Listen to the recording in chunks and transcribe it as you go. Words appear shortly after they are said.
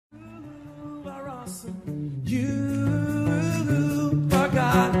awesome. You are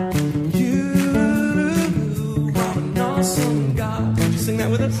God. You are an awesome God. Sing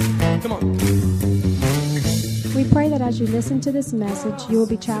that with us. Come on. We pray that as you listen to this message, you will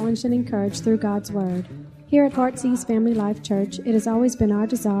be challenged and encouraged through God's Word. Here at Heartsease Family Life Church, it has always been our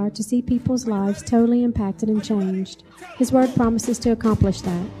desire to see people's lives totally impacted and changed. His Word promises to accomplish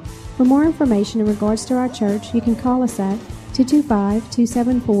that. For more information in regards to our church, you can call us at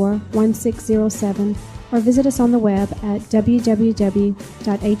 225-274-1607 or visit us on the web at www.hflc.us.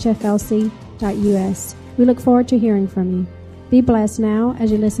 We look forward to hearing from you. Be blessed now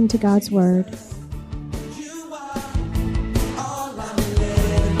as you listen to God's Word.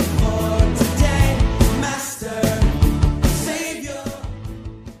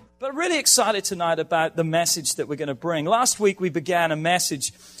 But really excited tonight about the message that we're going to bring. Last week we began a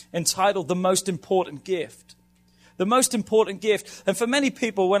message entitled The Most Important Gift. The most important gift. And for many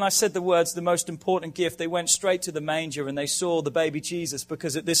people, when I said the words, the most important gift, they went straight to the manger and they saw the baby Jesus,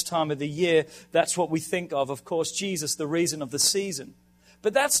 because at this time of the year, that's what we think of. Of course, Jesus, the reason of the season.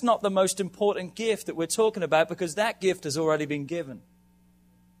 But that's not the most important gift that we're talking about, because that gift has already been given.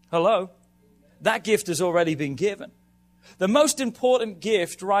 Hello? That gift has already been given. The most important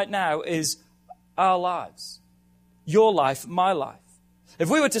gift right now is our lives. Your life, my life. If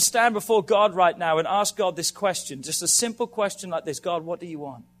we were to stand before God right now and ask God this question, just a simple question like this: God, what do you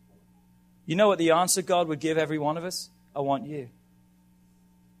want? You know what the answer God would give every one of us? I want you.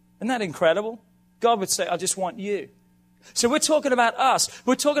 Isn't that incredible? God would say, I just want you. So we're talking about us.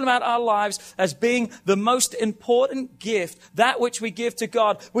 We're talking about our lives as being the most important gift, that which we give to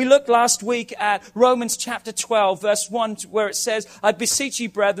God. We looked last week at Romans chapter 12, verse 1, where it says, I beseech you,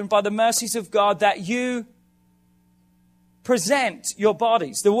 brethren, by the mercies of God, that you present your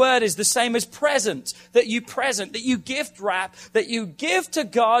bodies. The word is the same as present, that you gift wrap, that you give to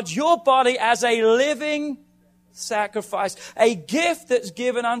God your body as a living sacrifice, a gift that's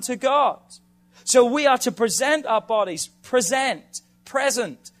given unto God. So we are to present our bodies, present,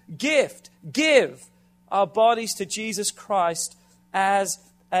 gift, give our bodies to Jesus Christ as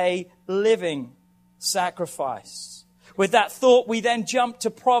a living sacrifice. With that thought, we then jump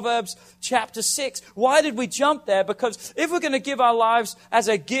to Proverbs chapter 6. Why did we jump there? Because if we're going to give our lives as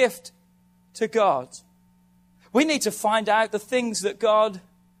a gift to God, we need to find out the things that God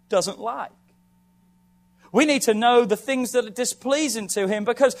doesn't like. We need to know the things that are displeasing to Him,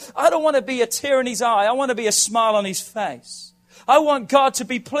 because I don't want to be a tear in His eye. I want to be a smile on His face. I want God to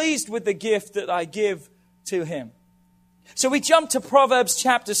be pleased with the gift that I give to Him. So we jump to Proverbs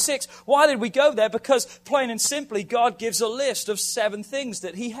chapter 6. Why did we go there? Because plain and simply, God gives a list of 7 things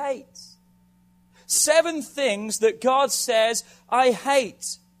that He hates. 7 things that God says, I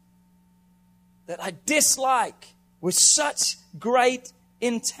hate, that I dislike with such great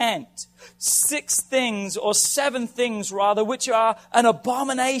intent. 6 things, or 7 things rather, which are an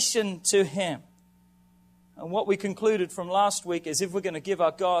abomination to Him. And what we concluded from last week is, if we're going to give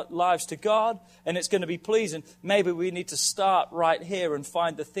our lives to God and it's going to be pleasing, maybe we need to start right here and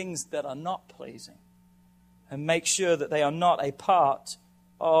find the things that are not pleasing and make sure that they are not a part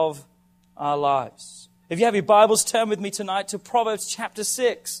of our lives. If you have your Bibles, turn with me tonight to Proverbs chapter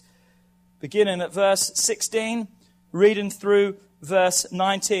 6, beginning at verse 16, reading through verse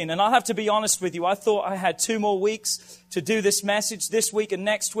 19. And I'll have to be honest with you, I thought I had 2 more weeks to do this message, this week and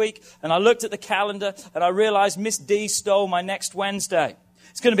next week. And I looked at the calendar and I realized Miss D stole my next Wednesday.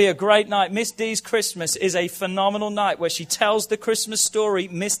 It's going to be a great night. Miss D's Christmas is a phenomenal night where she tells the Christmas story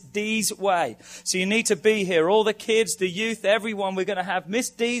Miss D's way. So you need to be here. All the kids, the youth, everyone. We're going to have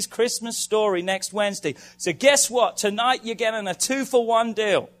Miss D's Christmas story next Wednesday. So guess what? Tonight you're getting a 2-for-1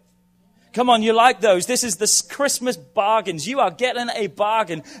 deal. Come on, you like those. This is the Christmas bargains. You are getting a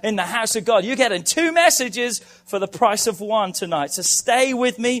bargain in the house of God. You're getting 2 messages for the price of 1 tonight. So stay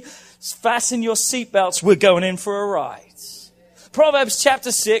with me. Fasten your seatbelts. We're going in for a ride. Proverbs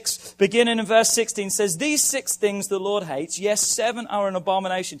chapter 6, beginning in verse 16, says, These 6 things the Lord hates. Yes, 7 are an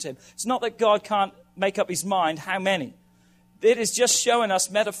abomination to Him. It's not that God can't make up His mind how many. It is just showing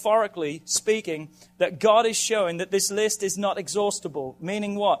us, metaphorically speaking, that God is showing that this list is not exhaustible.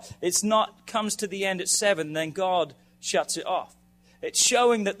 Meaning what? It's not comes to the end at 7, then God shuts it off. It's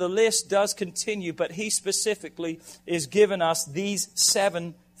showing that the list does continue, but He specifically is giving us these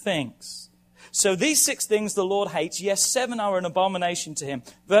 7 things. So these 6 things the Lord hates. Yes, 7 are an abomination to Him.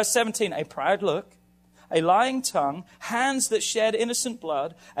 Verse 17, a proud look, a lying tongue, hands that shed innocent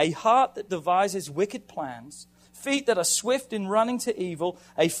blood, a heart that devises wicked plans, feet that are swift in running to evil,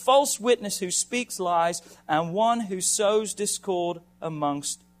 a false witness who speaks lies, and one who sows discord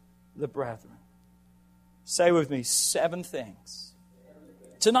amongst the brethren. Say with me, 7 things.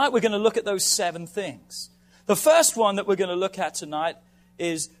 Tonight we're going to look at those 7 things. The first one that we're going to look at tonight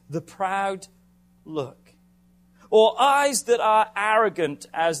is the proud look. Or eyes that are arrogant,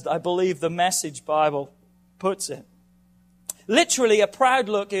 as I believe the Message Bible puts it. Literally, a proud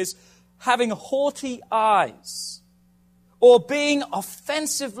look is having haughty eyes or being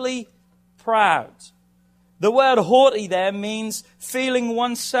offensively proud. The word haughty there means feeling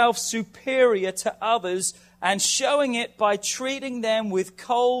oneself superior to others and showing it by treating them with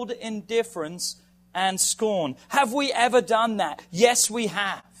cold indifference and scorn. Have we ever done that? Yes, we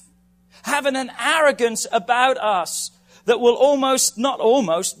have. Having an arrogance about us that will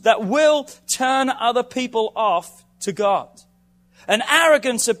that will turn other people off to God. An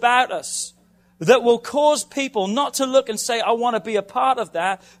arrogance about us that will cause people not to look and say, I want to be a part of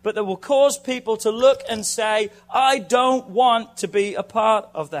that, but that will cause people to look and say, I don't want to be a part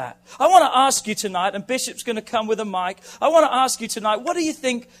of that. I want to ask you tonight, and Bishop's going to come with a mic, I want to ask you tonight, what do you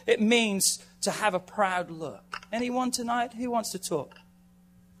think it means to have a proud look? Anyone tonight? Who wants to talk?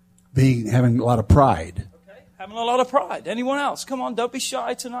 Having a lot of pride. Okay, having a lot of pride. Anyone else? Come on, don't be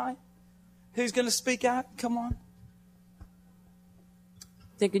shy tonight. Who's going to speak out? Come on.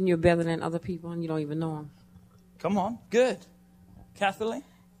 Thinking you're better than other people and you don't even know them. Come on. Good. Kathleen?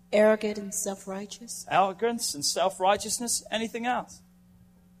 Arrogant and self-righteous. Arrogance and self-righteousness. Anything else?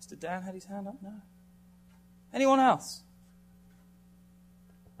 Mr. Dan had his hand up? No. Anyone else?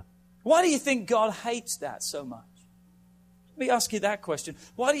 Why do you think God hates that so much? Let me ask you that question.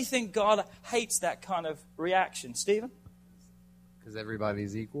 Why do you think God hates that kind of reaction? Stephen? Because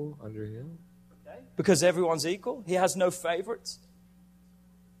everybody's equal under him. Okay. Because everyone's equal? He has no favorites?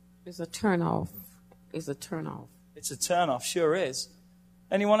 It's a turnoff. It's a turnoff. It's a turnoff, sure is.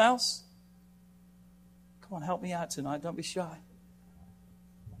 Anyone else? Come on, help me out tonight. Don't be shy.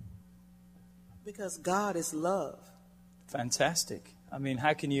 Because God is love. Fantastic. I mean,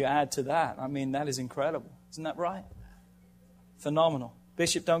 how can you add to that? I mean, that is incredible. Isn't that right? Phenomenal.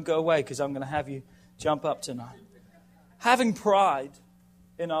 Bishop, don't go away because I'm going to have you jump up tonight. Having pride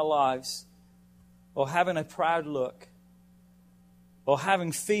in our lives, or having a proud look, or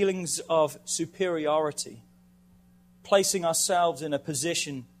having feelings of superiority, placing ourselves in a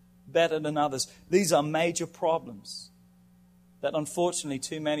position better than others, these are major problems that unfortunately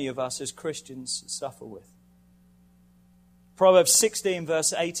too many of us as Christians suffer with. Proverbs 16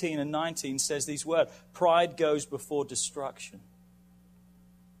 verse 18 and 19 says these words, pride goes before destruction.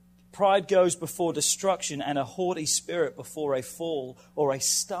 Pride goes before destruction, and a haughty spirit before a fall or a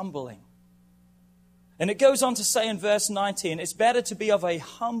stumbling. And it goes on to say in verse 19, it's better to be of a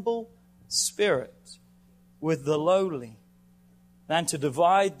humble spirit with the lowly than to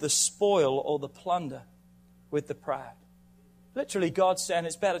divide the spoil or the plunder with the proud. Literally, God's saying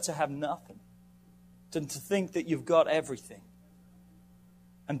it's better to have nothing than to think that you've got everything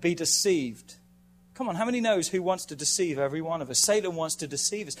and be deceived. Come on, how many knows who wants to deceive every one of us? Satan wants to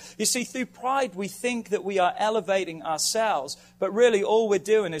deceive us. You see, through pride, we think that we are elevating ourselves, but really all we're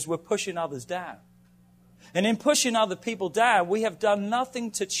doing is we're pushing others down. And in pushing other people down, we have done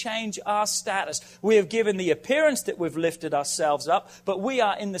nothing to change our status. We have given the appearance that we've lifted ourselves up, but we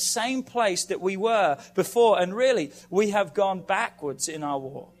are in the same place that we were before. And really, we have gone backwards in our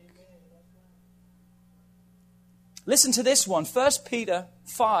walk. Listen to this one. 1 Peter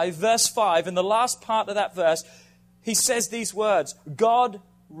 5, verse 5, in the last part of that verse, he says these words, God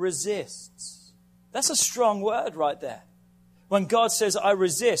resists. That's a strong word right there. When God says, I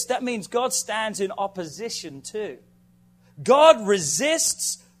resist, that means God stands in opposition to. God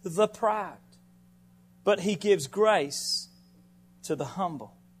resists the proud, but he gives grace to the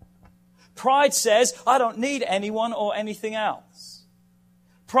humble. Pride says, I don't need anyone or anything else.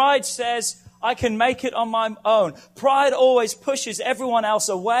 Pride says, I can make it on my own. Pride always pushes everyone else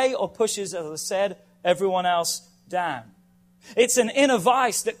away or pushes, as I said, everyone else down. It's an inner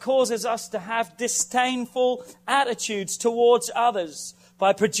vice that causes us to have disdainful attitudes towards others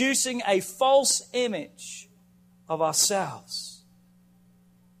by producing a false image of ourselves.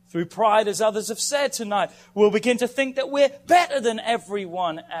 Through pride, as others have said tonight, we'll begin to think that we're better than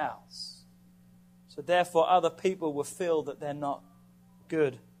everyone else. So therefore, other people will feel that they're not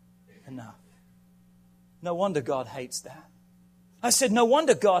good enough. No wonder God hates that. I said, no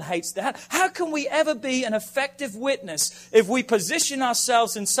wonder God hates that. How can we ever be an effective witness if we position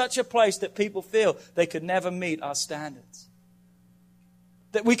ourselves in such a place that people feel they could never meet our standards?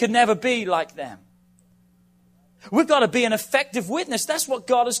 That we could never be like them? We've got to be an effective witness. That's what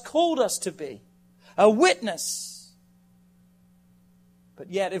God has called us to be. A witness.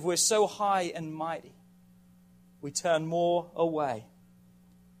 But yet, if we're so high and mighty, we turn more away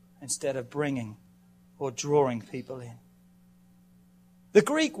instead of bringing or drawing people in. The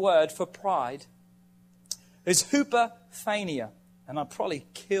Greek word for pride is hupophania. And I probably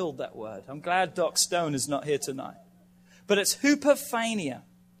killed that word. I'm glad Doc Stone is not here tonight. But it's hupophania.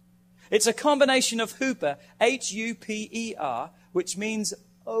 It's a combination of huper, H-U-P-E-R, which means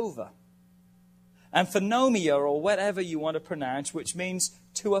over, and phenomia, or whatever you want to pronounce, which means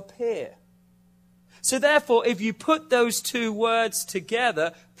to appear. So therefore, if you put those two words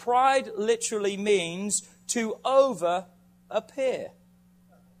together, pride literally means to over appear.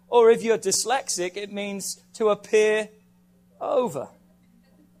 Or if you're dyslexic, it means to appear over.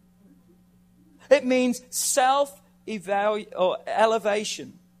 It means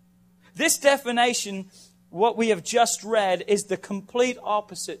self-elevation. This definition, what we have just read, is the complete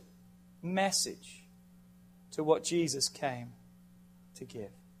opposite message to what Jesus came to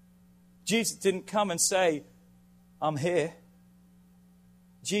give. Jesus didn't come and say, I'm here.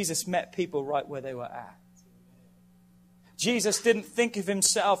 Jesus met people right where they were at. Jesus didn't think of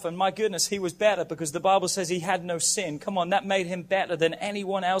himself, and my goodness, he was better because the Bible says he had no sin. Come on, that made him better than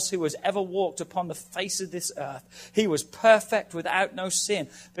anyone else who has ever walked upon the face of this earth. He was perfect without no sin,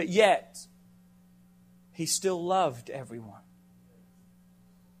 but yet he still loved everyone.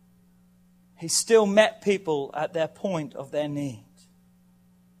 He still met people at their point of their need.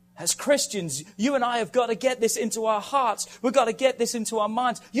 As Christians, you and I have got to get this into our hearts. We've got to get this into our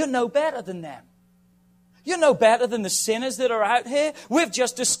minds. You're no better than them. You're no better than the sinners that are out here. We've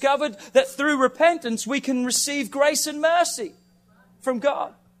just discovered that through repentance we can receive grace and mercy from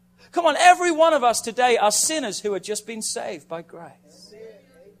God. Come on, every one of us today are sinners who have just been saved by grace.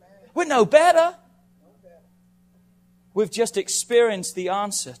 We're no better. We've just experienced the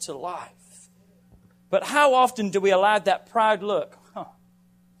answer to life. But how often do we allow that proud look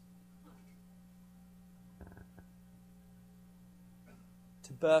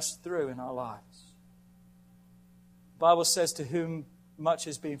to burst through in our lives? The Bible says, to whom much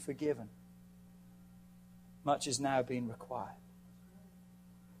has been forgiven, much is now being required.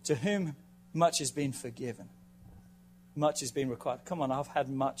 To whom much has been forgiven, much has been required. Come on, I've had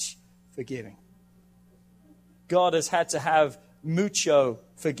much forgiving. God has had to have mucho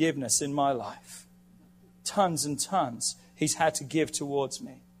forgiveness in my life. Tons and tons He's had to give towards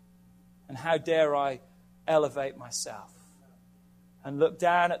me. And how dare I elevate myself and look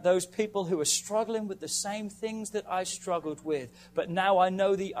down at those people who are struggling with the same things that I struggled with. But now I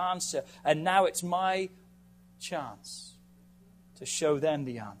know the answer, and now it's my chance to show them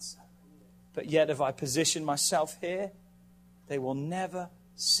the answer. But yet if I position myself here, they will never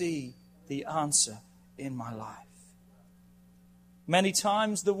see the answer in my life. Many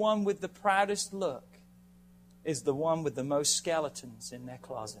times the one with the proudest look is the one with the most skeletons in their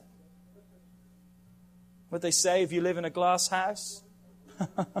closet. What they say, if you live in a glass house,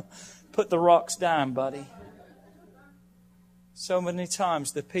 put the rocks down, buddy. So many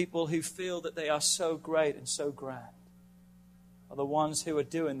times the people who feel that they are so great and so grand are the ones who are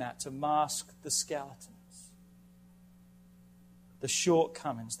doing that to mask the skeletons, the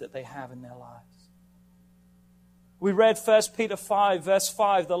shortcomings that they have in their lives. We read 1 Peter 5, verse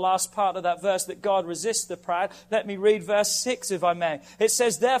 5, the last part of that verse, that God resists the proud. Let me read verse 6, if I may. It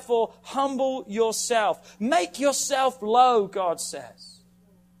says, therefore, humble yourself. Make yourself low, God says.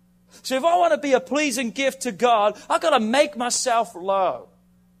 So if I want to be a pleasing gift to God, I've got to make myself low.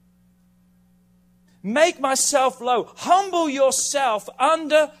 Make myself low. Humble yourself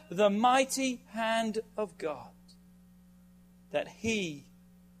under the mighty hand of God, that He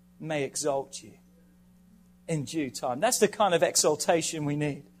may exalt you in due time. That's the kind of exaltation we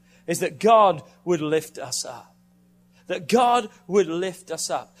need, is that God would lift us up. That God would lift us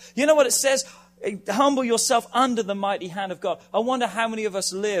up. You know what it says? Humble yourself under the mighty hand of God. I wonder how many of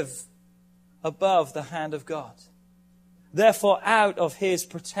us live above the hand of God. Therefore, out of His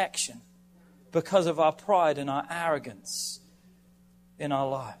protection, because of our pride and our arrogance in our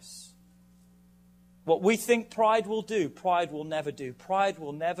lives. What we think pride will do, pride will never do. Pride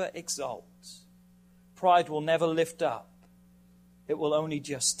will never exalt. Pride will never lift up. It will only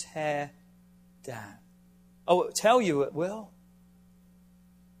just tear down. Oh, it'll tell you it will.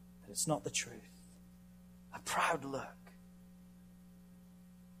 But it's not the truth. A proud look.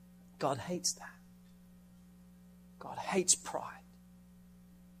 God hates that. God hates pride.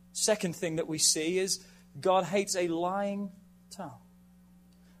 Second thing that we see is God hates a lying tongue.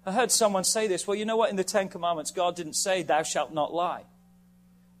 I heard someone say this. Well, you know what? In the Ten Commandments, God didn't say, thou shalt not lie.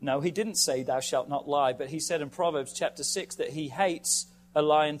 No, He didn't say, thou shalt not lie. But He said in Proverbs chapter 6 that He hates a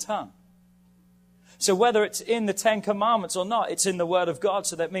lying tongue. So whether it's in the Ten Commandments or not, it's in the Word of God.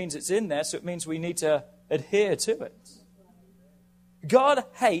 So that means it's in there. So it means we need to adhere to it. God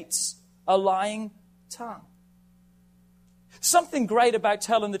hates a lying tongue. Something great about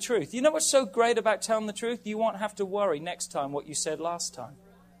telling the truth. You know what's so great about telling the truth? You won't have to worry next time what you said last time.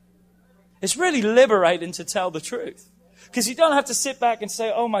 It's really liberating to tell the truth. Because you don't have to sit back and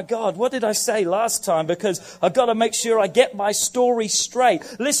say, oh my God, what did I say last time? Because I've got to make sure I get my story straight.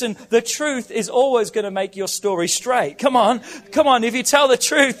 Listen, the truth is always going to make your story straight. Come on. If you tell the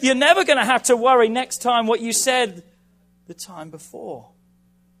truth, you're never going to have to worry next time what you said the time before.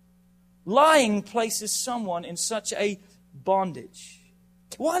 Lying places someone in such a bondage.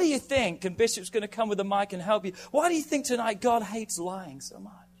 Why do you think, and Bishop's going to come with a mic and help you, why do you think tonight God hates lying so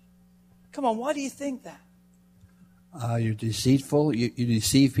much? Come on, why do you think that? You're deceitful, you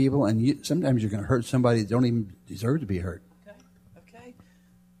deceive people, and sometimes you're going to hurt somebody that don't even deserve to be hurt. Okay.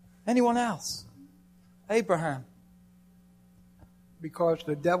 Anyone else? Abraham. Because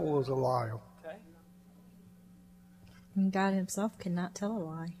the devil is a liar. Okay. And God himself cannot tell a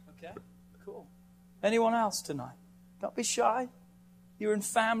lie. Okay, cool. Anyone else tonight? Don't be shy. You're in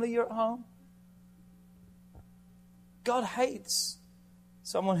family, you're at home. God hates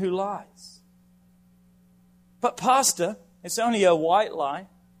someone who lies. But pastor, it's only a white lie.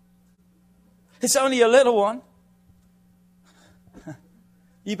 It's only a little one.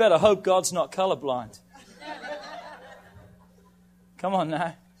 You better hope God's not colorblind. Come on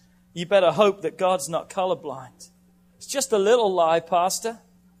now. You better hope that God's not colorblind. It's just a little lie, pastor.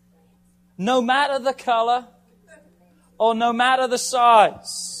 No matter the color or no matter the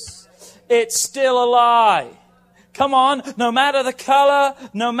size, it's still a lie. Come on, no matter the color,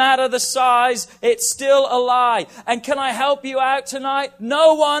 no matter the size, it's still a lie. And can I help you out tonight?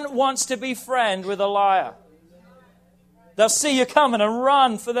 No one wants to be friend with a liar. They'll see you coming and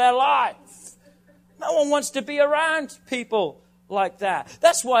run for their life. No one wants to be around people like that.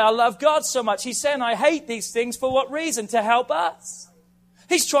 That's why I love God so much. He's saying, I hate these things. For what reason? To help us.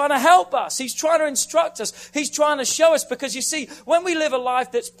 He's trying to help us. He's trying to instruct us. He's trying to show us. Because you see, when we live a life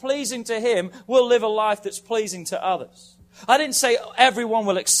that's pleasing to Him, we'll live a life that's pleasing to others. I didn't say everyone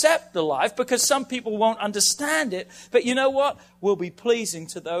will accept the life, because some people won't understand it. But you know what? We'll be pleasing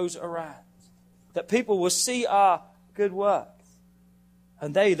to those around. That people will see our good works.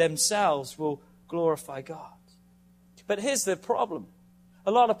 And they themselves will glorify God. But here's the problem.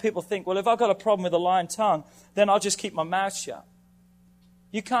 A lot of people think, well, if I've got a problem with a lying tongue, then I'll just keep my mouth shut.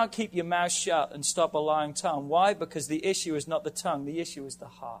 You can't keep your mouth shut and stop a lying tongue. Why? Because the issue is not the tongue. The issue is the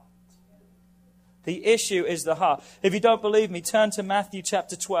heart. The issue is the heart. If you don't believe me, turn to Matthew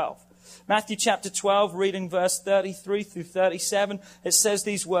chapter 12. Matthew chapter 12, reading verse 33 through 37, it says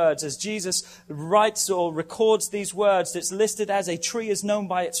these words. As Jesus writes or records these words, it's listed as a tree is known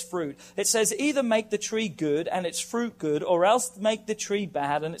by its fruit. It says, either make the tree good and its fruit good, or else make the tree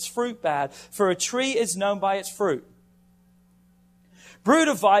bad and its fruit bad. For a tree is known by its fruit. Brood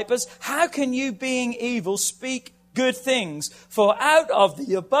of vipers, how can you, being evil, speak good things? For out of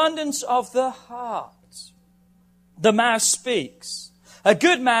the abundance of the heart, the mouth speaks. A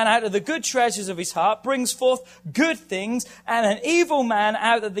good man out of the good treasures of his heart brings forth good things, and an evil man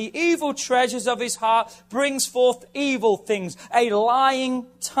out of the evil treasures of his heart brings forth evil things, a lying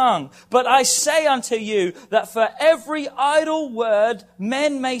tongue. But I say unto you that for every idle word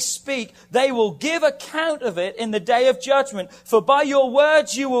men may speak, they will give account of it in the day of judgment. For by your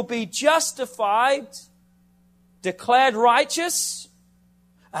words you will be justified, declared righteous,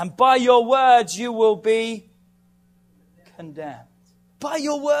 and by your words you will be condemned. By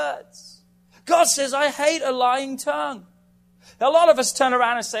your words. God says, I hate a lying tongue. A lot of us turn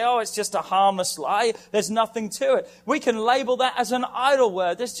around and say, oh, it's just a harmless lie. There's nothing to it. We can label that as an idle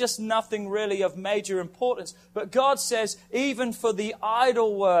word. There's just nothing really of major importance. But God says, even for the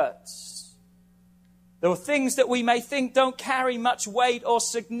idle words, there are things that we may think don't carry much weight or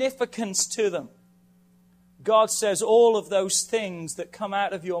significance to them. God says all of those things that come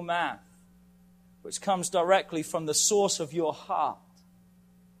out of your mouth, which comes directly from the source of your heart,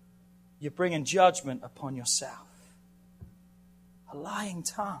 you're bringing judgment upon yourself. A lying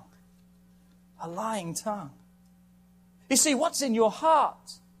tongue. A lying tongue. You see, what's in your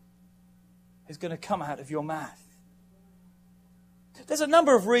heart is going to come out of your mouth. There's a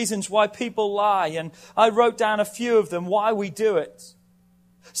number of reasons why people lie, and I wrote down a few of them, why we do it.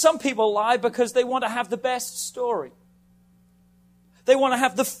 Some people lie because they want to have the best story. They want to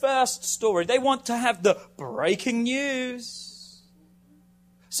have the first story. They want to have the breaking news.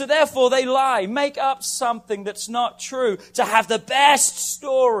 So therefore they lie, make up something that's not true to have the best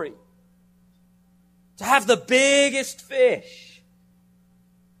story, to have the biggest fish,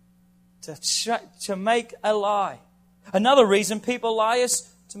 to make a lie. Another reason people lie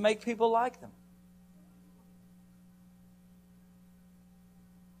is to make people like them.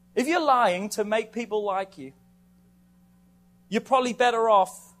 If you're lying to make people like you, you're probably better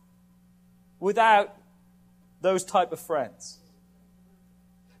off without those type of friends.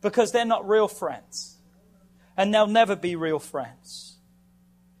 Because they're not real friends. And they'll never be real friends.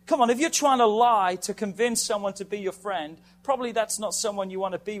 Come on, if you're trying to lie to convince someone to be your friend, probably that's not someone you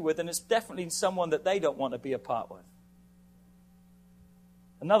want to be with, and it's definitely someone that they don't want to be a part with.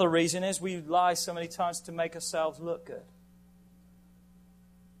 Another reason is we lie so many times to make ourselves look good.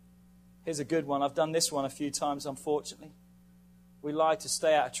 Here's a good one. I've done this one a few times, unfortunately. We lie to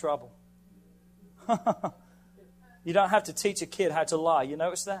stay out of trouble. You don't have to teach a kid how to lie. You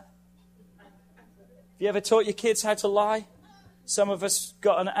notice that? Have you ever taught your kids how to lie? Some of us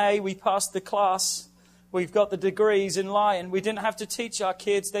got an A. We passed the class. We've got the degrees in lying. We didn't have to teach our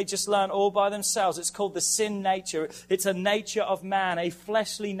kids. They just learn all by themselves. It's called the sin nature. It's a nature of man, a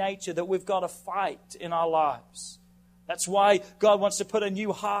fleshly nature that we've got to fight in our lives. That's why God wants to put a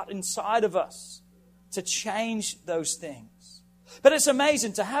new heart inside of us to change those things. But it's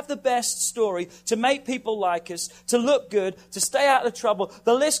amazing to have the best story, to make people like us, to look good, to stay out of trouble.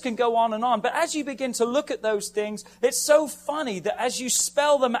 The list can go on and on. But as you begin to look at those things, it's so funny that as you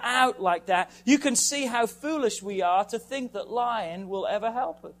spell them out like that, you can see how foolish we are to think that lying will ever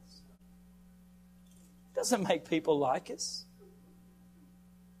help us. It doesn't make people like us.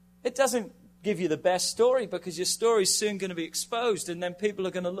 It doesn't give you the best story, because your story's soon going to be exposed, and then people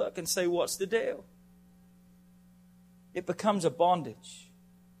are going to look and say, what's the deal? It becomes a bondage,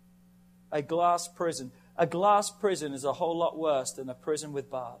 a glass prison. A glass prison is a whole lot worse than a prison with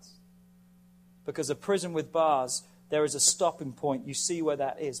bars. Because a prison with bars, there is a stopping point. You see where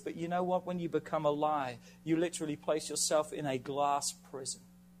that is. But you know what? When you become a lie, you literally place yourself in a glass prison.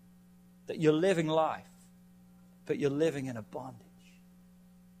 That you're living life, but you're living in a bondage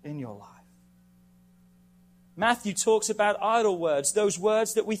in your life. Matthew talks about idle words, those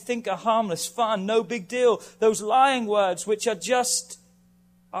words that we think are harmless, fun, no big deal. Those lying words which are just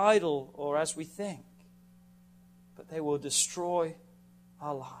idle, or as we think. But they will destroy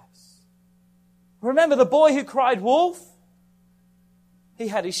our lives. Remember the boy who cried wolf? He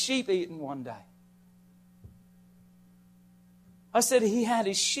had his sheep eaten one day. I said he had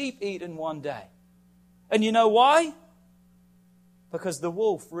his sheep eaten one day. And you know why? Because the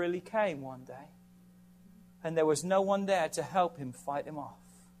wolf really came one day. And there was no one there to help him fight him off.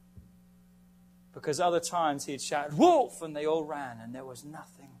 Because other times he'd shout, wolf! And they all ran, and there was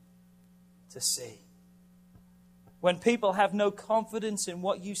nothing to see. When people have no confidence in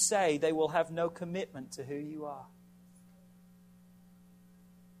what you say, they will have no commitment to who you are.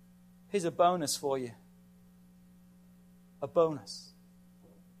 Here's a bonus for you. A bonus.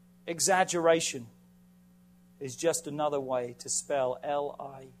 Exaggeration is just another way to spell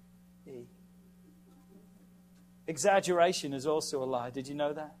L-I-E. Exaggeration is also a lie. Did you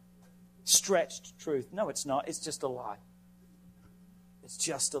know that? Stretched truth. No, it's not. It's just a lie. It's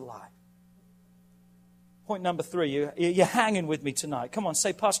just a lie. Point number 3. You're hanging with me tonight. Come on,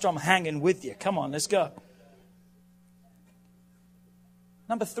 say, Pastor, I'm hanging with you. Come on, let's go.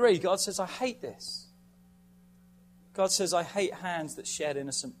 Number 3, God says, I hate this. God says, I hate hands that shed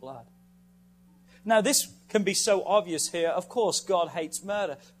innocent blood. Now, this can be so obvious here. Of course, God hates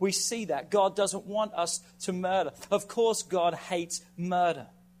murder. We see that. God doesn't want us to murder. Of course, God hates murder.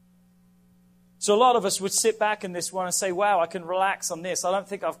 So a lot of us would sit back in this one and say, wow, I can relax on this. I don't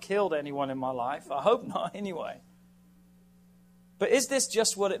think I've killed anyone in my life. I hope not anyway. But is this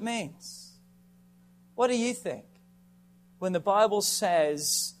just what it means? What do you think? When the Bible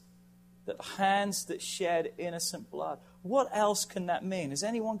says that hands that shed innocent blood, what else can that mean? Has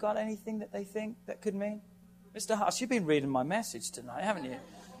anyone got anything that they think that could mean? Mr. Haas, you've been reading my message tonight, haven't you?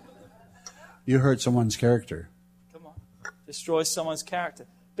 You hurt someone's character. Come on. Destroy someone's character.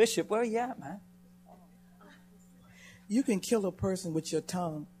 Bishop, where are you at, man? You can kill a person with your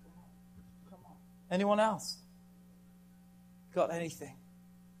tongue. Come on. Anyone else? Got anything?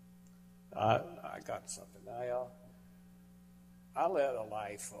 I got something. I led a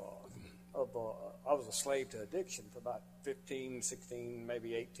life I was a slave to addiction for about 15, 16,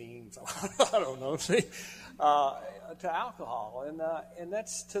 maybe 18, so I don't know, to alcohol. And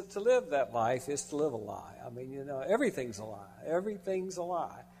that's to live that life is to live a lie. I mean, you know, everything's a lie. Everything's a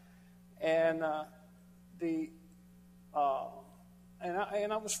lie. And I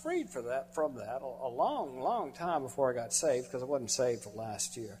was freed from that a long, long time before I got saved, because I wasn't saved till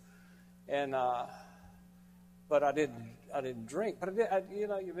last year. And but I didn't drink. But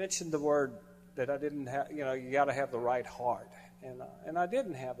you mentioned the word that I didn't have. You know, you got to have the right heart, and I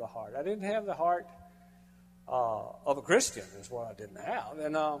didn't have the heart. I didn't have the heart of a Christian is what I didn't have,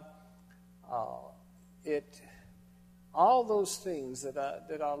 and all those things that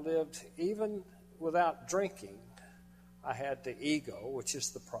I lived even without drinking, I had the ego, which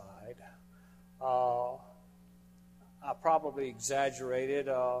is the pride. I probably exaggerated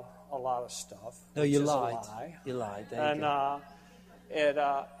a lot of stuff. No, you which is a lied. lie. You lied. There you go.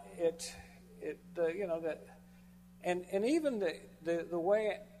 And even the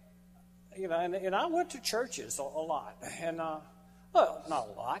way, and I went to churches a lot, and well, not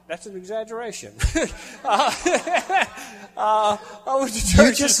a lot. That's an exaggeration. I went to churches.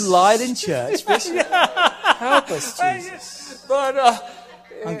 You just lied in church, Bishop. Help us, Jesus. But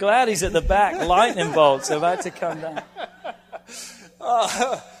I'm glad he's at the back. Lightning bolts are about to come down.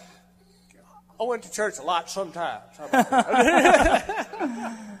 I went to church a lot sometimes. How about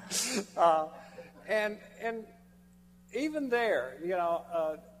that? And even there,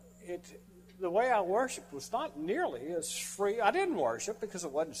 the way I worshiped was not nearly as free. I didn't worship because I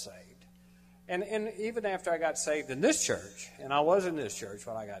wasn't saved. And even after I got saved in this church, and I was in this church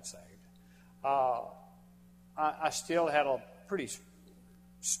when I got saved, I still had a pretty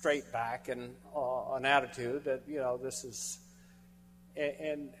straight back and an attitude that, this is,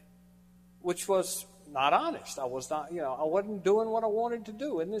 and which was not honest. I was not, I wasn't doing what I wanted to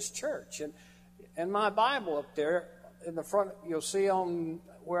do in this church. And my Bible up there in the front, you'll see on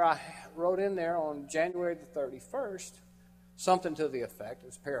where I wrote in there on January the 31st, something to the effect,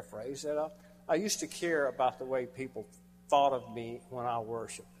 it's paraphrased, that I used to care about the way people thought of me when I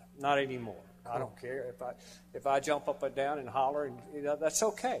worshiped. Not anymore. Cool. I don't care if I jump up and down and holler, and that's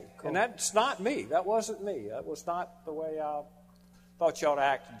okay. Cool. And that's not me. That wasn't me. That was not the way I thought you ought to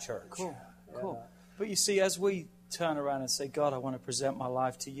act in church. Cool. But you see, as we turn around and say, God, I want to present my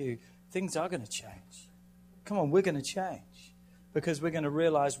life to you, things are going to change. Come on, we're going to change. Because we're going to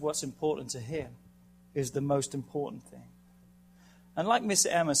realize what's important to Him is the most important thing. And like Miss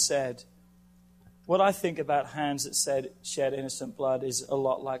Emma said, what I think about hands that shed innocent blood is a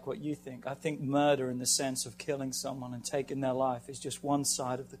lot like what you think. I think murder in the sense of killing someone and taking their life is just one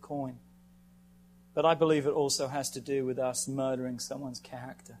side of the coin. But I believe it also has to do with us murdering someone's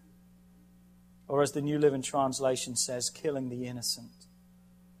character. Or as the New Living Translation says, killing the innocent.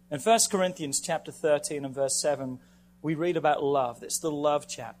 In 1 Corinthians chapter 13 and verse 7, we read about love. It's the love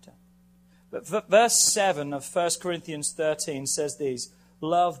chapter. But verse 7 of 1 Corinthians 13 says these: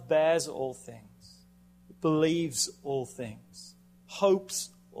 love bears all things, believes all things, hopes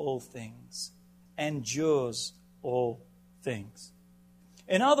all things, endures all things.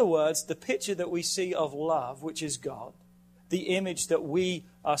 In other words, the picture that we see of love, which is God, the image that we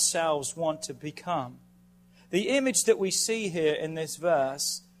ourselves want to become, the image that we see here in this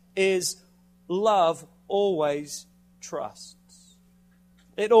verse is love always trusts.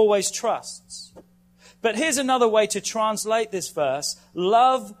 It always trusts. But here's another way to translate this verse.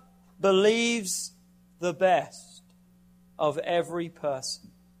 Love believes the best of every person.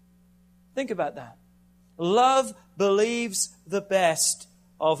 Think about that. Love believes the best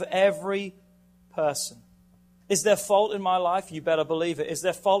of every person. Is there fault in my life? You better believe it. Is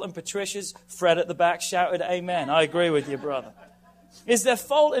there fault in Patricia's? Fred at the back shouted amen. I agree with you, brother. Is there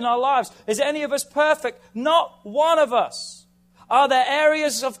fault in our lives? Is any of us perfect? Not one of us. Are there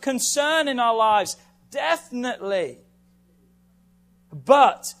areas of concern in our lives? Definitely.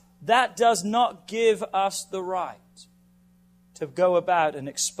 But that does not give us the right to go about and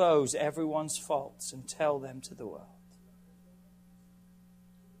expose everyone's faults and tell them to the world.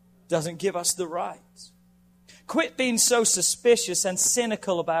 Doesn't give us the right. Quit being so suspicious and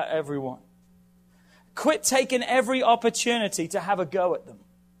cynical about everyone. Quit taking every opportunity to have a go at them.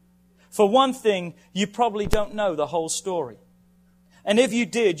 For one thing, you probably don't know the whole story. And if you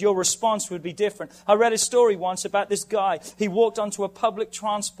did, your response would be different. I read a story once about this guy. He walked onto a public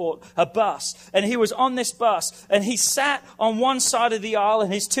transport, a bus, and he was on this bus, and he sat on one side of the aisle,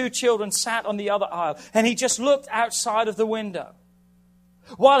 and his two children sat on the other aisle, and he just looked outside of the window.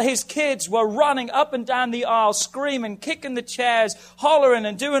 While his kids were running up and down the aisle, screaming, kicking the chairs, hollering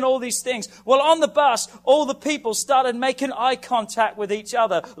and doing all these things. Well, on the bus, all the people started making eye contact with each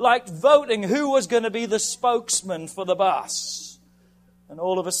other, like voting who was going to be the spokesman for the bus. And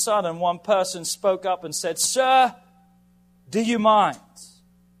all of a sudden, one person spoke up and said, "Sir, do you mind?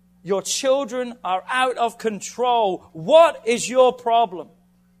 Your children are out of control. What is your problem?"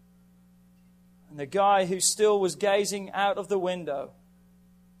 And the guy who still was gazing out of the window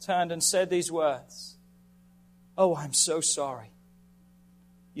turned and said these words: "Oh, I'm so sorry.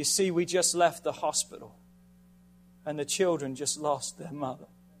 You see, we just left the hospital and the children just lost their mother."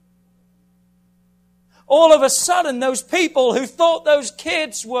 All of a sudden, those people who thought those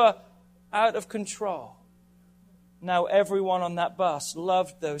kids were out of control, now everyone on that bus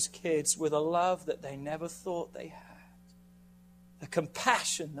loved those kids with a love that they never thought they had. The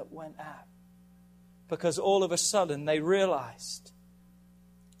compassion that went out. because all of a sudden they realized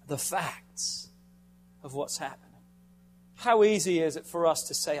the facts of what's happening. How easy is it for us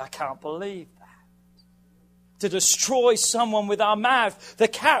to say, I can't believe that? To destroy someone with our mouth.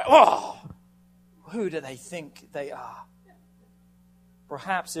 Who do they think they are?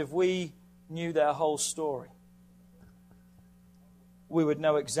 Perhaps if we knew their whole story, we would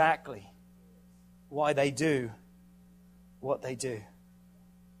know exactly why they do what they do.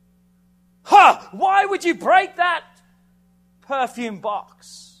 Why would you break that perfume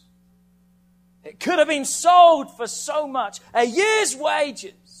box? It could have been sold for so much, a year's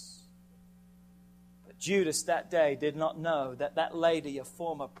wages. But Judas that day did not know that that lady, a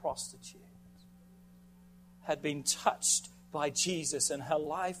former prostitute, had been touched by Jesus and her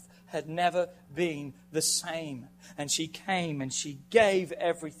life had never been the same. And she came and she gave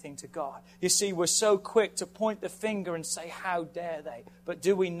everything to God. You see, we're so quick to point the finger and say, how dare they? But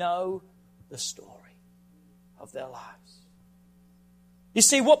do we know the story of their lives? You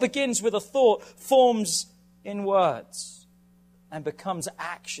see, what begins with a thought forms in words and becomes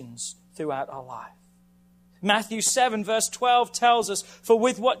actions throughout our life. Matthew 7 verse 12 tells us, for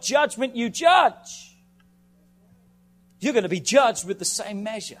with what judgment you judge, you're going to be judged with the same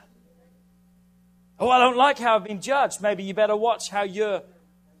measure. Oh, I don't like how I've been judged. Maybe you better watch how you're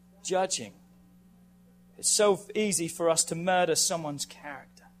judging. It's so easy for us to murder someone's character.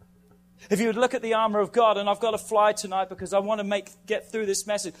 If you would look at the armor of God, and I've got to fly tonight because I want to get through this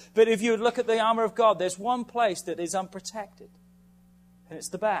message, but if you would look at the armor of God, there's one place that is unprotected, and it's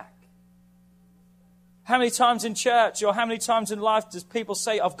the back. How many times in church or how many times in life does people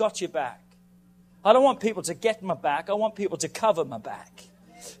say, I've got your back? I don't want people to get my back. I want people to cover my back.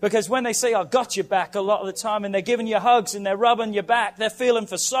 Because when they say, I've got your back, a lot of the time, and they're giving you hugs and they're rubbing your back, they're feeling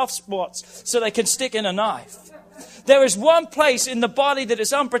for soft spots so they can stick in a knife. There is one place in the body that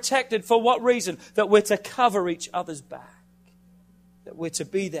is unprotected. For what reason? That we're to cover each other's back. That we're to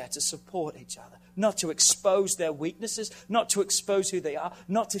be there to support each other. Not to expose their weaknesses. Not to expose who they are.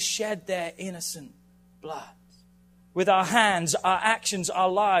 Not to shed their innocent blood. With our hands, our actions, our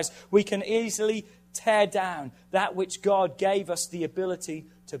lives, we can easily tear down that which God gave us the ability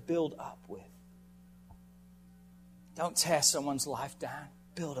to build up with. Don't tear someone's life down.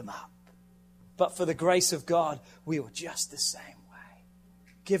 Build them up. But for the grace of God, we were just the same way.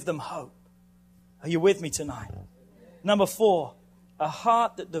 Give them hope. Are you with me tonight? Number 4, a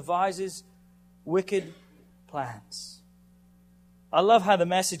heart that devises wicked plans. I love how the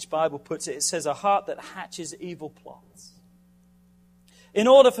Message Bible puts it. It says a heart that hatches evil plots. In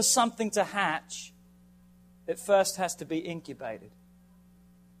order for something to hatch, it first has to be incubated.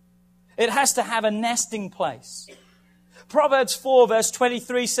 It has to have a nesting place. Proverbs 4 verse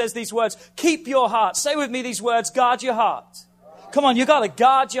 23 says these words, keep your heart. Say with me these words, guard your heart. Come on, you got to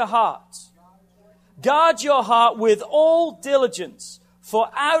guard your heart. Guard your heart with all diligence. For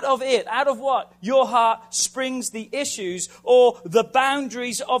out of it, out of what? Your heart springs the issues or the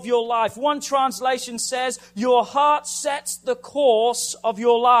boundaries of your life. One translation says, your heart sets the course of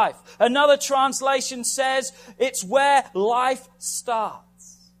your life. Another translation says, it's where life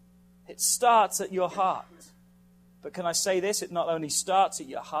starts. It starts at your heart. But can I say this? It not only starts at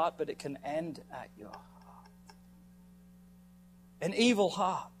your heart, but it can end at your heart. An evil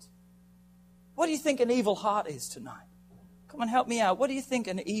heart. What do you think an evil heart is tonight? Come on, help me out. What do you think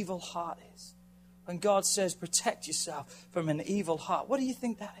an evil heart is? When God says, protect yourself from an evil heart. What do you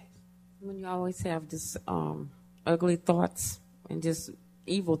think that is? When you always have this ugly thoughts and just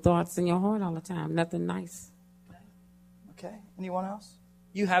evil thoughts in your heart all the time. Nothing nice. Okay. Anyone else?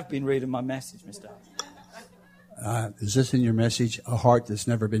 You have been reading my message, Mr. Is this in your message? A heart that's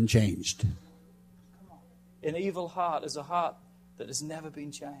never been changed. An evil heart is a heart that has never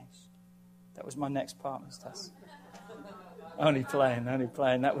been changed. That was my next part, Mr. Tuss. Only playing.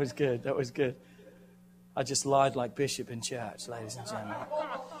 That was good. I just lied like Bishop in church, ladies and gentlemen.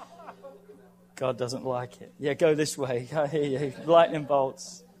 God doesn't like it. Yeah, go this way. I hear you. Lightning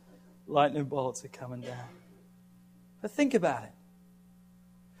bolts are coming down. But think about it.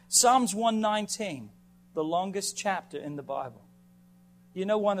 Psalms 119, the longest chapter in the Bible. You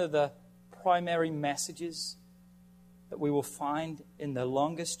know, one of the primary messages that we will find in the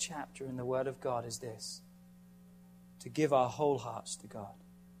longest chapter in the Word of God is this: to give our whole hearts to God.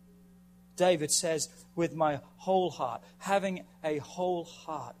 David says, with my whole heart, having a whole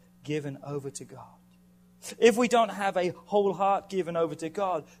heart given over to God. If we don't have a whole heart given over to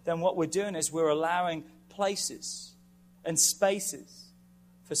God, then what we're doing is we're allowing places and spaces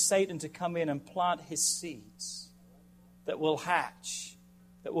for Satan to come in and plant his seeds that will hatch,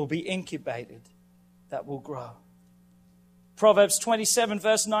 that will be incubated, that will grow. Proverbs 27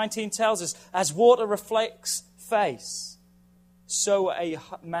 verse 19 tells us, as water reflects face, so a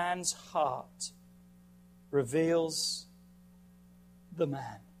man's heart reveals the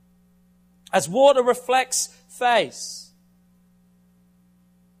man. As water reflects face,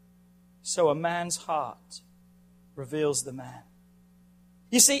 so a man's heart reveals the man.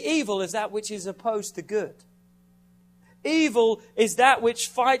 You see, evil is that which is opposed to good. Evil is that which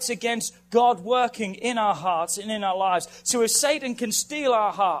fights against God working in our hearts and in our lives. So if Satan can steal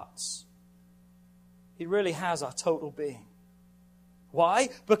our hearts, he really has our total being. Why?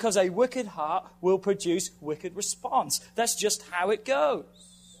 Because a wicked heart will produce wicked response. That's just how it goes.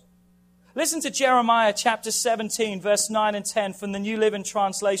 Listen to Jeremiah chapter 17, verse 9 and 10 from the New Living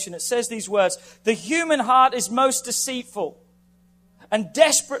Translation. It says these words, "The human heart is most deceitful and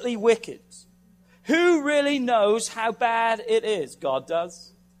desperately wicked. Who really knows how bad it is?" God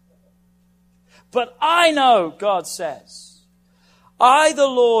does. "But I know," God says, "I, the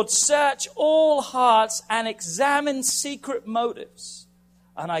Lord, search all hearts and examine secret motives,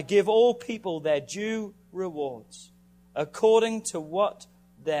 and I give all people their due rewards, according to what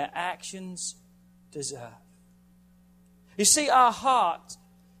their actions deserve." You see, our heart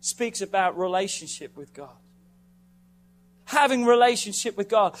speaks about relationship with God. Having relationship with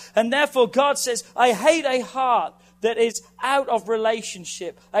God. And therefore God says, I hate a heart that is out of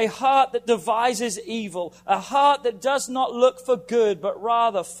relationship, a heart that devises evil, a heart that does not look for good, but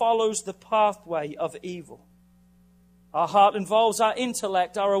rather follows the pathway of evil. Our heart involves our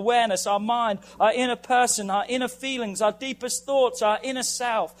intellect, our awareness, our mind, our inner person, our inner feelings, our deepest thoughts, our inner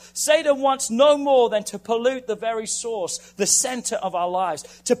self. Satan wants no more than to pollute the very source, the center of our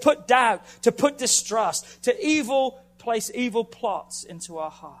lives, to put doubt, to put distrust, to place evil plots into our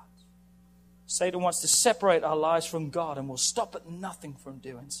heart. Satan wants to separate our lives from God and will stop at nothing from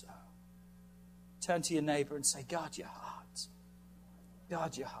doing so. Turn to your neighbor and say, guard your heart.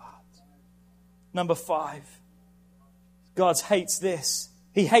 Guard your heart. Number 5. God hates this.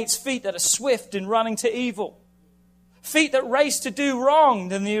 He hates feet that are swift in running to evil. Feet that race to do wrong,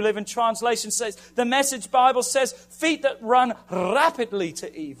 the New Living Translation says. The Message Bible says, feet that run rapidly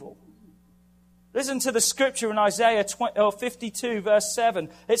to evil. Listen to the scripture in Isaiah 52, verse 7.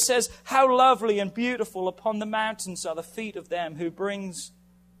 It says, "How lovely and beautiful upon the mountains are the feet of them who brings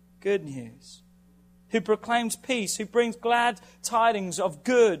good news, who proclaims peace, who brings glad tidings of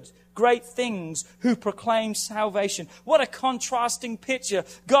good, great things, who proclaim salvation." What a contrasting picture.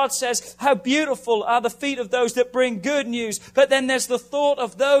 God says, how beautiful are the feet of those that bring good news. But then there's the thought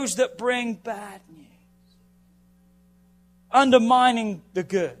of those that bring bad news, undermining the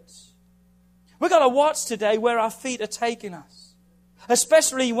goods. We've got to watch today where our feet are taking us.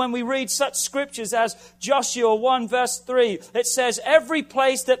 Especially when we read such scriptures as Joshua 1 verse 3. It says, "Every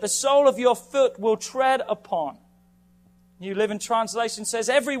place that the sole of your foot will tread upon." New Living Translation says,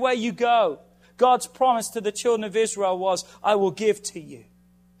 "Everywhere you go." God's promise to the children of Israel was, "I will give to you."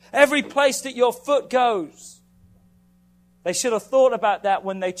 Every place that your foot goes. They should have thought about that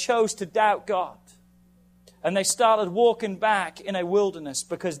when they chose to doubt God. And they started walking back in a wilderness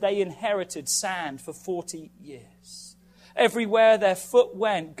because they inherited sand for 40 years. Everywhere their foot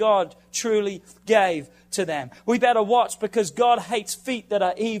went, God truly gave to them. We better watch because God hates feet that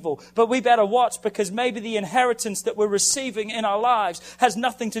are evil. But we better watch because maybe the inheritance that we're receiving in our lives has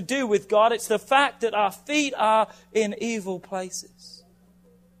nothing to do with God. It's the fact that our feet are in evil places.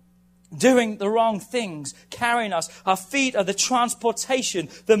 Doing the wrong things, carrying us. Our feet are the transportation,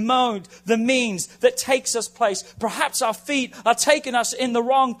 the mode, the means that takes us place. Perhaps our feet are taking us in the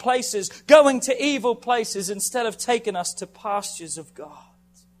wrong places, going to evil places instead of taking us to pastures of God.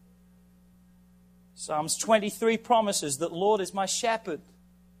 Psalms 23 promises that Lord is my shepherd.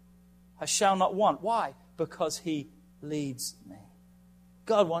 I shall not want. Why? Because He leads me.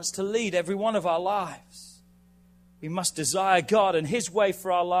 God wants to lead every one of our lives. We must desire God and His way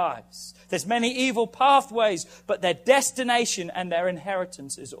for our lives. There's many evil pathways, but their destination and their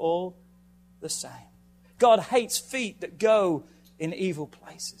inheritance is all the same. God hates feet that go in evil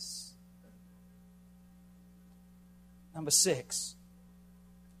places. Number 6,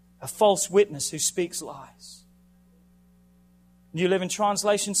 a false witness who speaks lies. New Living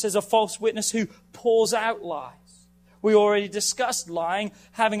Translation says a false witness who pours out lies. We already discussed lying,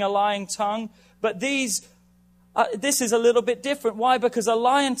 having a lying tongue, but this is a little bit different. Why? Because a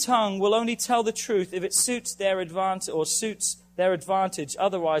lying tongue will only tell the truth if it suits their advantage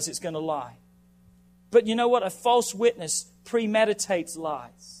Otherwise, it's going to lie. But you know what? A false witness premeditates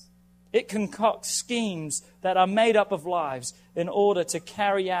lies. It concocts schemes that are made up of lies in order to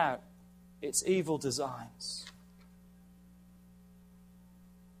carry out its evil designs.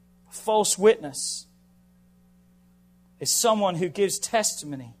 A false witness is someone who gives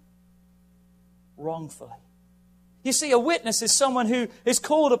testimony wrongfully. You see, a witness is someone who is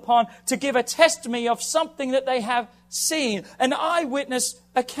called upon to give a testimony of something that they have seen, an eyewitness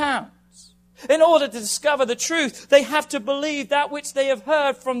account. In order to discover the truth, they have to believe that which they have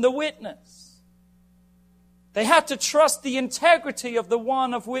heard from the witness. They have to trust the integrity of the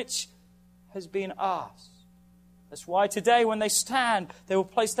one of which has been asked. That's why today when they stand, they will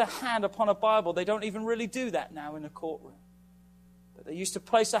place their hand upon a Bible. They don't even really do that now in a courtroom. But they used to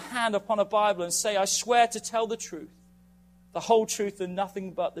place a hand upon a Bible and say, I swear to tell the truth, the whole truth and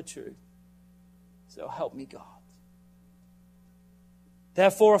nothing but the truth. So help me God.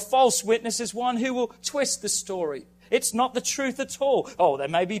 Therefore, a false witness is one who will twist the story. It's not the truth at all. Oh, there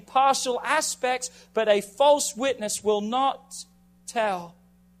may be partial aspects, but a false witness will not tell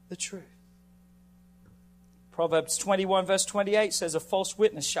the truth. Proverbs 21 verse 28 says, a false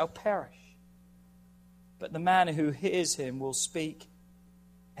witness shall perish, but the man who hears him will speak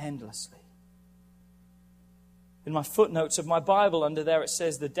endlessly. In my footnotes of my Bible, under there it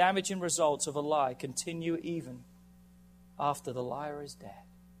says, the damaging results of a lie continue even after the liar is dead.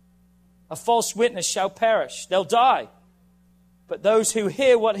 A false witness shall perish. They'll die. But those who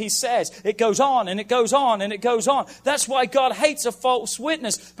hear what he says, it goes on and it goes on and it goes on. That's why God hates a false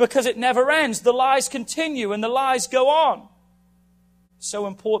witness, because it never ends. The lies continue and the lies go on. It's so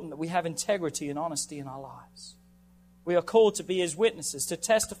important that we have integrity and honesty in our lives. We are called to be his witnesses, to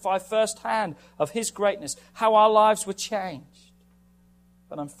testify firsthand of his greatness, how our lives were changed.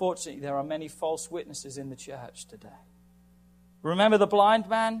 But unfortunately, there are many false witnesses in the church today. Remember the blind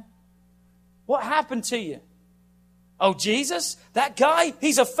man? What happened to you? Oh, Jesus? That guy?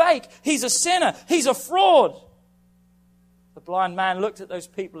 He's a fake. He's a sinner. He's a fraud. The blind man looked at those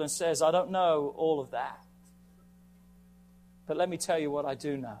people and says, I don't know all of that. But let me tell you what I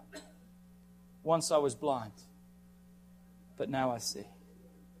do know. Once I was blind, but now I see.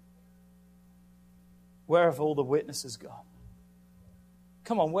 Where have all the witnesses gone?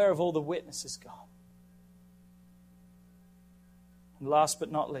 Come on, where have all the witnesses gone? And last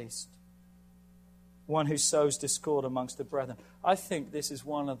but not least, one who sows discord amongst the brethren. I think this is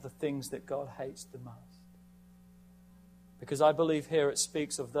one of the things that God hates the most. Because I believe here it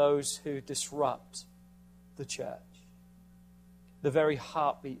speaks of those who disrupt the church, the very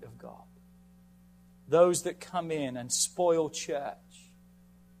heartbeat of God. Those that come in and spoil church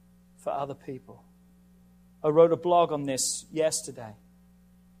for other people. I wrote a blog on this yesterday.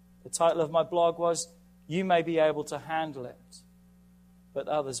 The title of my blog was, You May Be Able to Handle It, but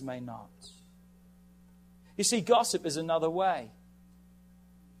others may not. You see, gossip is another way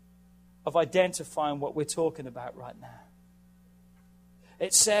of identifying what we're talking about right now.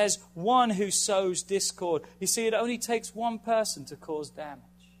 It says, one who sows discord. You see, it only takes one person to cause damage.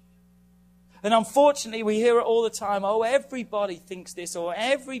 And unfortunately, we hear it all the time. Oh, everybody thinks this, or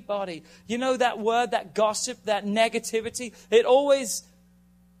everybody. You know that word, that gossip, that negativity? It always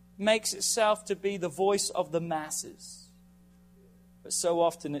makes itself to be the voice of the masses. But so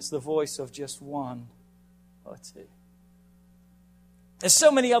often it's the voice of just one or two. There's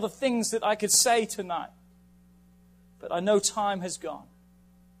so many other things that I could say tonight, but I know time has gone.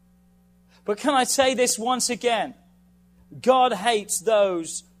 But can I say this once again? God hates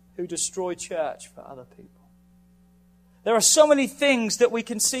those who destroy church for other people. There are so many things that we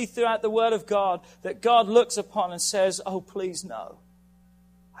can see throughout the Word of God that God looks upon and says, oh, please no.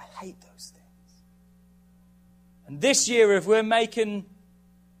 I hate those things. And this year, if we're making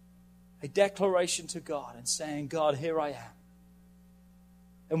a declaration to God and saying, God, here I am.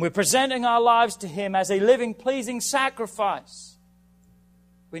 And we're presenting our lives to Him as a living, pleasing sacrifice.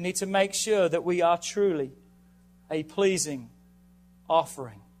 We need to make sure that we are truly a pleasing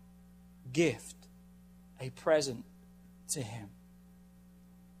offering, gift, a present to Him.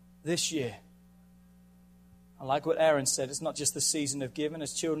 This year, I like what Aaron said, it's not just the season of giving.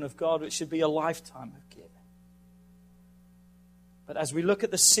 As children of God, it should be a lifetime of giving. But as we look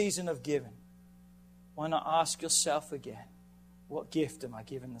at the season of giving, why not ask yourself again, what gift am I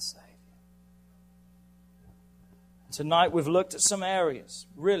giving the Savior? And tonight we've looked at some areas,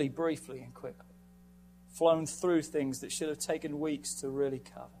 really briefly and quickly, flown through things that should have taken weeks to really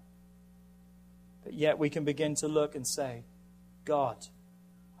cover. But yet we can begin to look and say, God,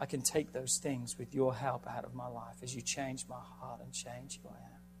 I can take those things with your help out of my life as you change my heart and change who I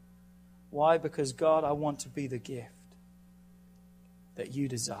am. Why? Because God, I want to be the gift that you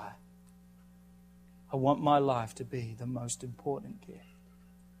desire. I want my life to be the most important gift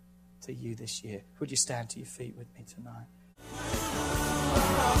to you this year. Would you stand to your feet with me tonight? You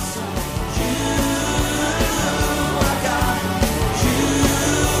are God. You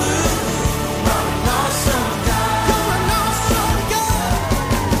are an awesome God.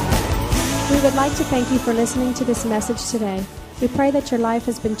 like to thank you for listening to this message today. We pray that your life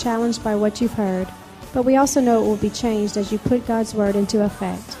has been challenged by what you've heard, but we also know it will be changed as you put God's Word into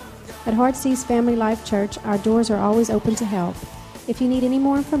effect. At Heartsease Family Life Church, our doors are always open to help. If you need any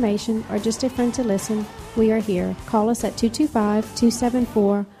more information or just a friend to listen, we are here. Call us at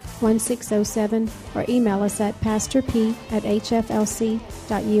 225-274-1607 or email us at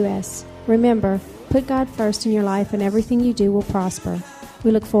pastorp@hflc.us. Remember, put God first in your life and everything you do will prosper. We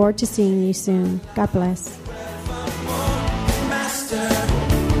look forward to seeing you soon. God bless.